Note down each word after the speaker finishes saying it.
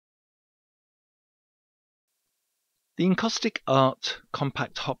The Encaustic Art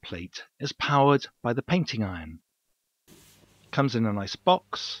Compact Hotplate is powered by the painting iron. It comes in a nice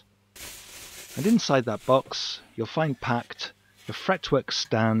box, and inside that box you'll find packed the fretwork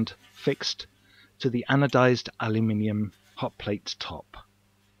stand fixed to the anodized aluminium hotplate top.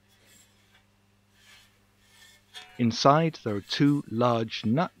 Inside there are two large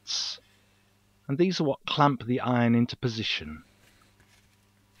nuts, and these are what clamp the iron into position.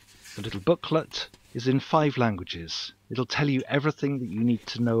 The little booklet is in 5 languages. It'll tell you everything that you need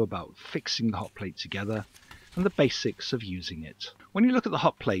to know about fixing the hotplate together and the basics of using it. When you look at the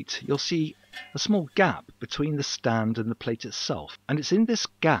hotplate, you'll see a small gap between the stand and the plate itself, and it's in this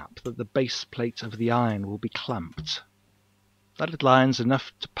gap that the base plate of the iron will be clamped. That little iron's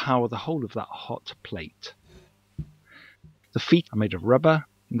enough to power the whole of that hot plate. The feet are made of rubber,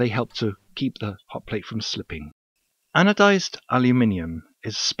 and they help to keep the hotplate from slipping. Anodized aluminium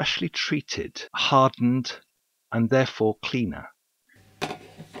is specially treated, hardened, and therefore cleaner.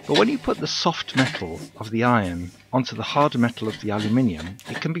 But when you put the soft metal of the iron onto the hard metal of the aluminium,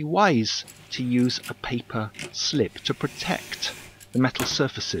 it can be wise to use a paper slip to protect the metal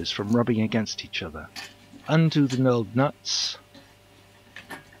surfaces from rubbing against each other. Undo the knurled nuts,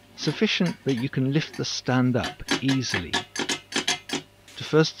 sufficient that you can lift the stand up easily. To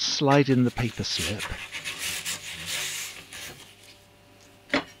first slide in the paper slip,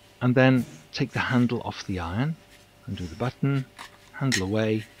 and then take the handle off the iron, undo the button, handle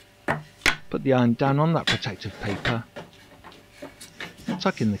away, put the iron down on that protective paper,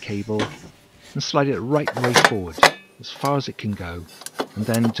 tuck in the cable and slide it right the way forward as far as it can go, and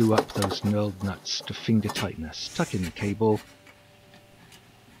then do up those knurled nuts to finger tightness. Tuck in the cable,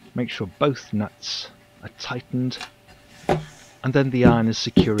 make sure both nuts are tightened, and then the iron is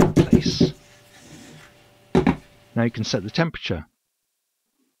secure in place. Now you can set the temperature.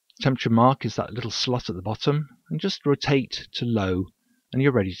 Temperature mark is that little slot at the bottom, and just rotate to low and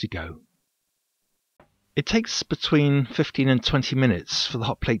you're ready to go. It takes between 15 and 20 minutes for the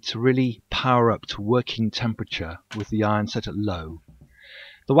hot plate to really power up to working temperature with the iron set at low.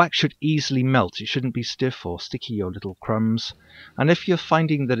 The wax should easily melt, it shouldn't be stiff or sticky or little crumbs, and if you're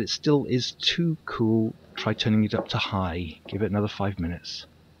finding that it still is too cool, try turning it up to high. Give it another 5 minutes.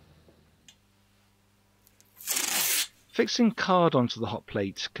 Fixing card onto the hot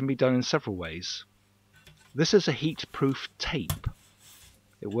plate can be done in several ways. This is a heat-proof tape.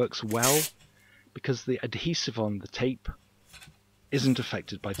 It works well because the adhesive on the tape isn't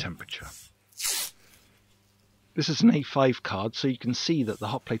affected by temperature. This is an A5 card, so you can see that the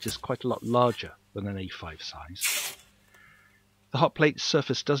hot plate is quite a lot larger than an A5 size. The hot plate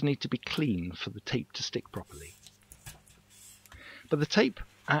surface does need to be clean for the tape to stick properly. But the tape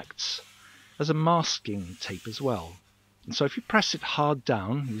acts as a masking tape as well. And so if you press it hard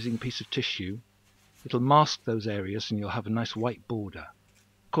down using a piece of tissue, it'll mask those areas and you'll have a nice white border.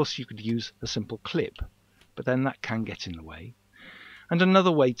 Of course you could use a simple clip, but then that can get in the way. And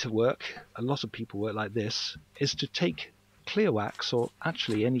another way to work, a lot of people work like this, is to take clear wax, or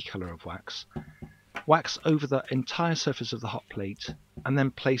actually any colour of wax, wax over the entire surface of the hot plate and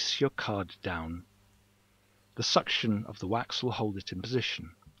then place your card down. The suction of the wax will hold it in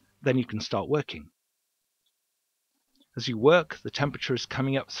position. Then you can start working. As you work, the temperature is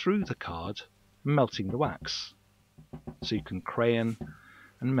coming up through the card, melting the wax. So you can crayon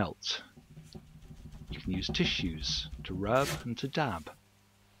and melt. You can use tissues to rub and to dab.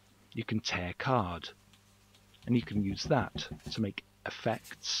 You can tear card, and you can use that to make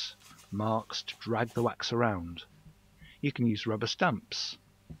effects, marks to drag the wax around. You can use rubber stamps,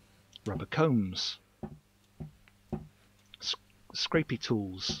 rubber combs, scrapey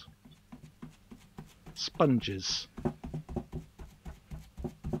tools, sponges.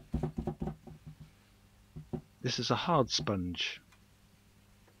 This is a hard sponge.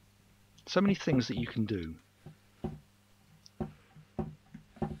 So many things that you can do.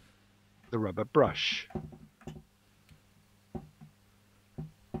 The rubber brush.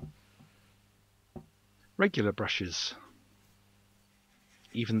 Regular brushes.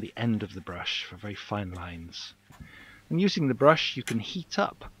 Even the end of the brush for very fine lines. And using the brush you can heat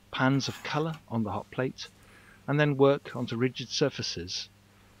up pans of colour on the hot plate and then work onto rigid surfaces,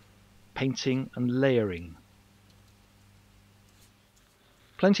 painting and layering.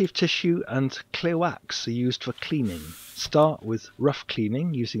 Plenty of tissue and clear wax are used for cleaning. Start with rough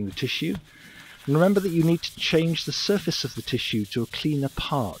cleaning using the tissue, and remember that you need to change the surface of the tissue to a cleaner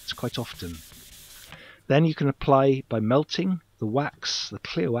part quite often. Then you can apply by melting the wax, the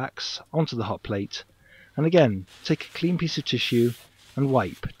clear wax, onto the hot plate, and again take a clean piece of tissue and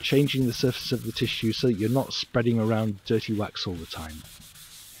wipe, changing the surface of the tissue so that you're not spreading around dirty wax all the time.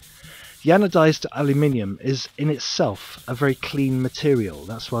 The anodized aluminium is in itself a very clean material,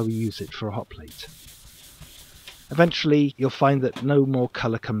 that's why we use it for a hot plate. Eventually you'll find that no more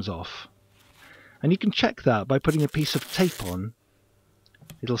colour comes off, and you can check that by putting a piece of tape on.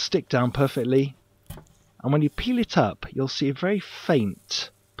 It'll stick down perfectly, and when you peel it up you'll see a very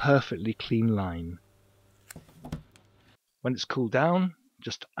faint, perfectly clean line. When it's cooled down,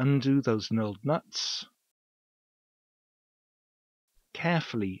 just undo those knurled nuts,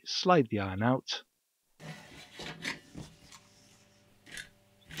 carefully slide the iron out,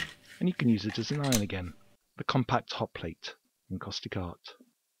 and you can use it as an iron again. The compact hot plate, Encaustic Art.